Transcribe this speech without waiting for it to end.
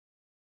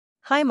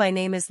Hi, my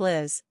name is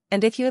Liz,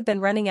 and if you have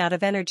been running out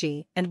of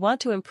energy and want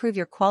to improve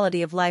your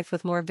quality of life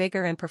with more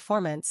vigor and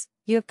performance,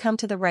 you have come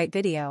to the right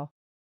video.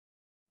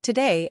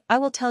 Today, I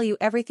will tell you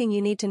everything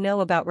you need to know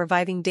about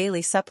Reviving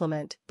Daily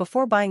Supplement.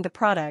 Before buying the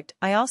product,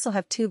 I also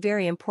have two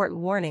very important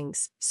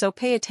warnings, so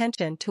pay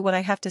attention to what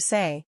I have to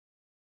say.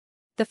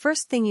 The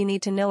first thing you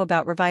need to know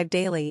about Revive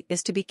Daily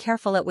is to be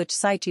careful at which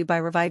site you buy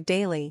Revive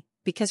Daily,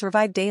 because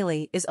Revive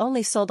Daily is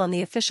only sold on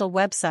the official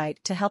website.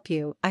 To help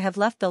you, I have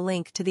left the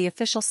link to the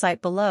official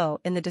site below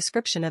in the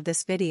description of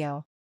this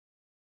video.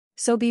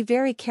 So be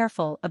very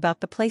careful about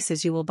the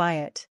places you will buy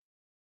it.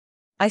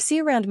 I see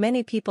around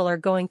many people are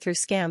going through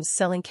scams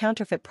selling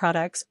counterfeit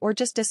products or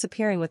just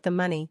disappearing with the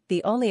money.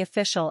 The only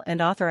official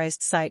and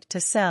authorized site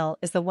to sell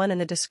is the one in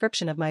the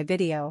description of my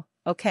video,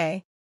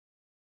 okay?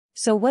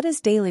 So what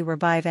is Daily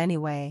Revive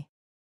anyway?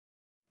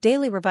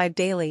 Dailyrevive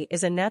Daily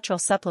is a natural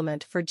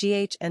supplement for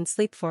GH and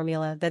sleep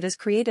formula that is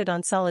created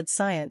on solid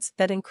science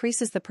that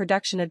increases the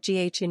production of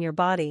GH in your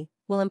body,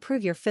 will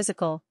improve your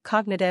physical,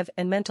 cognitive,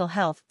 and mental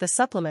health. The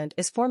supplement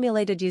is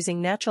formulated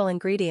using natural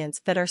ingredients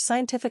that are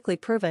scientifically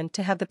proven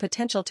to have the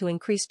potential to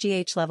increase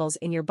GH levels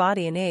in your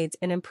body and aids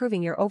in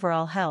improving your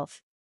overall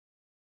health.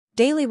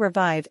 Daily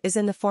Revive is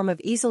in the form of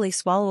easily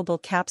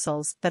swallowable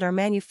capsules that are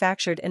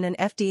manufactured in an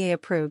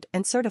FDA-approved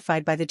and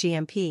certified by the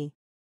GMP.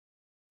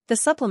 The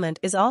supplement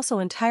is also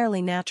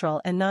entirely natural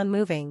and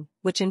non-moving,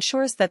 which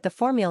ensures that the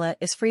formula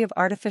is free of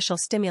artificial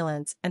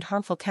stimulants and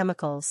harmful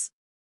chemicals.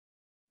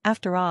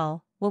 After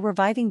all, will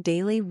Reviving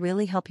Daily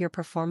really help your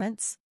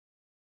performance?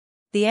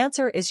 The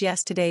answer is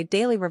yes. Today,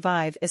 Daily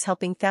Revive is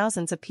helping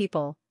thousands of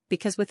people,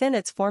 because within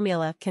its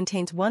formula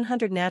contains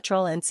 100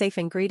 natural and safe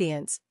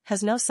ingredients,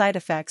 has no side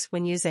effects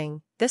when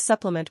using. This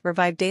supplement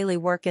Revive Daily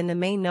work in the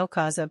main no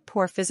cause of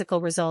poor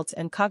physical results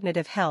and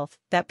cognitive health,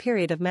 that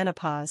period of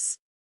menopause.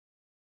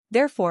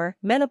 Therefore,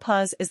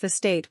 menopause is the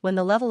state when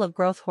the level of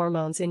growth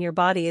hormones in your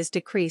body is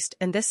decreased,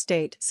 and this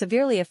state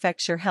severely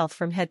affects your health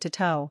from head to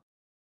toe.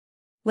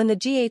 When the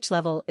GH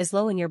level is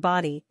low in your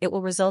body, it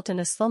will result in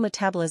a slow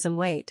metabolism,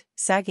 weight,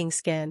 sagging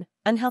skin,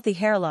 unhealthy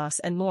hair loss,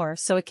 and more.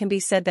 So it can be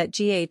said that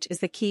GH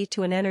is the key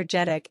to an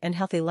energetic and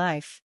healthy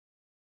life.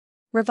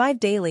 Revive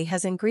Daily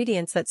has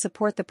ingredients that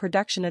support the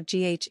production of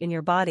GH in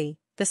your body.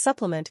 The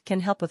supplement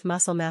can help with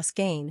muscle mass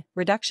gain,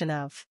 reduction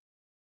of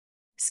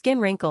skin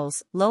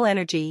wrinkles, low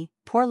energy,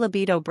 poor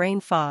libido, brain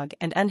fog,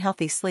 and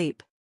unhealthy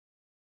sleep.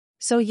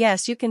 So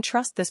yes, you can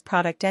trust this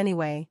product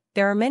anyway.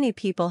 There are many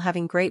people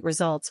having great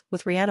results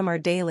with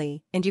Reanimar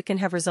Daily, and you can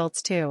have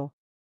results too.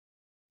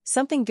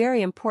 Something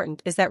very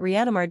important is that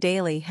Reanimar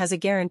Daily has a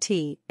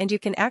guarantee, and you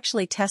can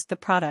actually test the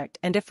product,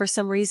 and if for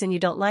some reason you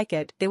don't like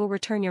it, they will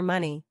return your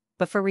money.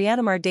 But for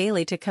Reanimar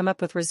Daily to come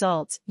up with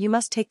results, you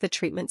must take the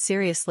treatment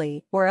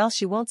seriously, or else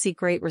you won't see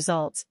great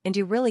results, and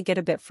you really get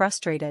a bit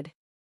frustrated.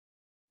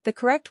 The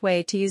correct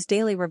way to use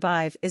Daily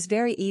Revive is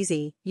very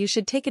easy. You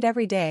should take it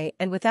every day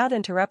and without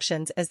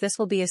interruptions, as this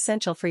will be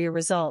essential for your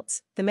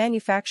results. The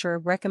manufacturer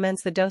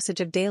recommends the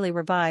dosage of Daily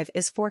Revive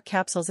is 4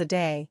 capsules a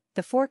day.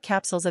 The 4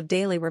 capsules of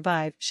Daily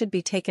Revive should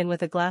be taken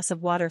with a glass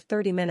of water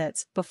 30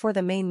 minutes before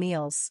the main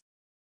meals.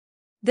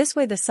 This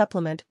way the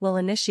supplement will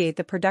initiate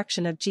the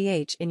production of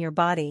GH in your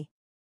body.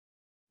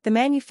 The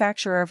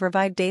manufacturer of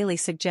Revive Daily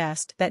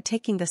suggests that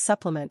taking the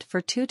supplement for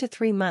 2 to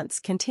 3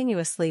 months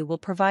continuously will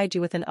provide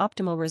you with an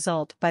optimal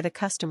result by the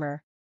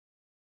customer.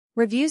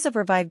 Reviews of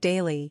Revive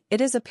Daily.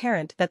 It is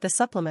apparent that the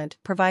supplement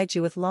provides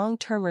you with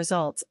long-term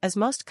results, as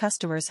most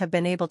customers have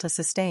been able to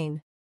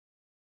sustain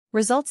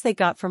results they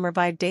got from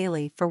Revive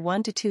Daily for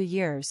 1 to 2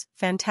 years.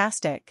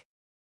 Fantastic.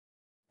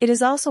 It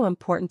is also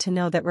important to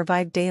know that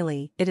Revive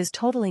Daily, it is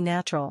totally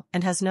natural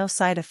and has no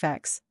side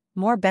effects.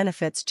 More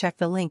benefits, check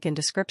the link in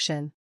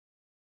description.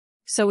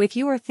 So if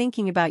you are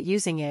thinking about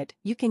using it,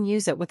 you can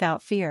use it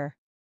without fear.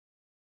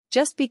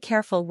 Just be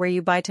careful where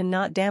you buy to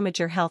not damage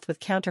your health with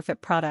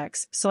counterfeit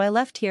products. So I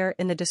left here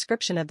in the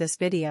description of this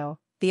video,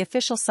 the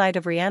official site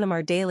of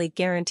Reanimar Daily,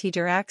 guaranteed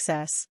your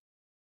access.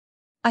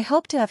 I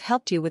hope to have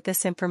helped you with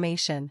this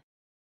information.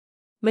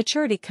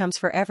 Maturity comes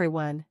for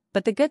everyone,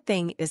 but the good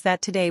thing is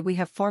that today we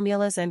have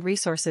formulas and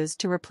resources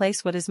to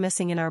replace what is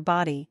missing in our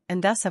body,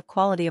 and thus have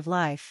quality of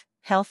life,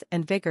 health,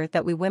 and vigor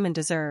that we women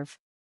deserve.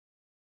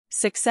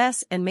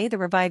 Success, and may the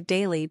Revive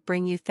Daily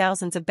bring you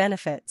thousands of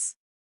benefits.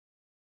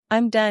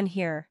 I'm done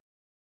here.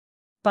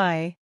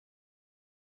 Bye.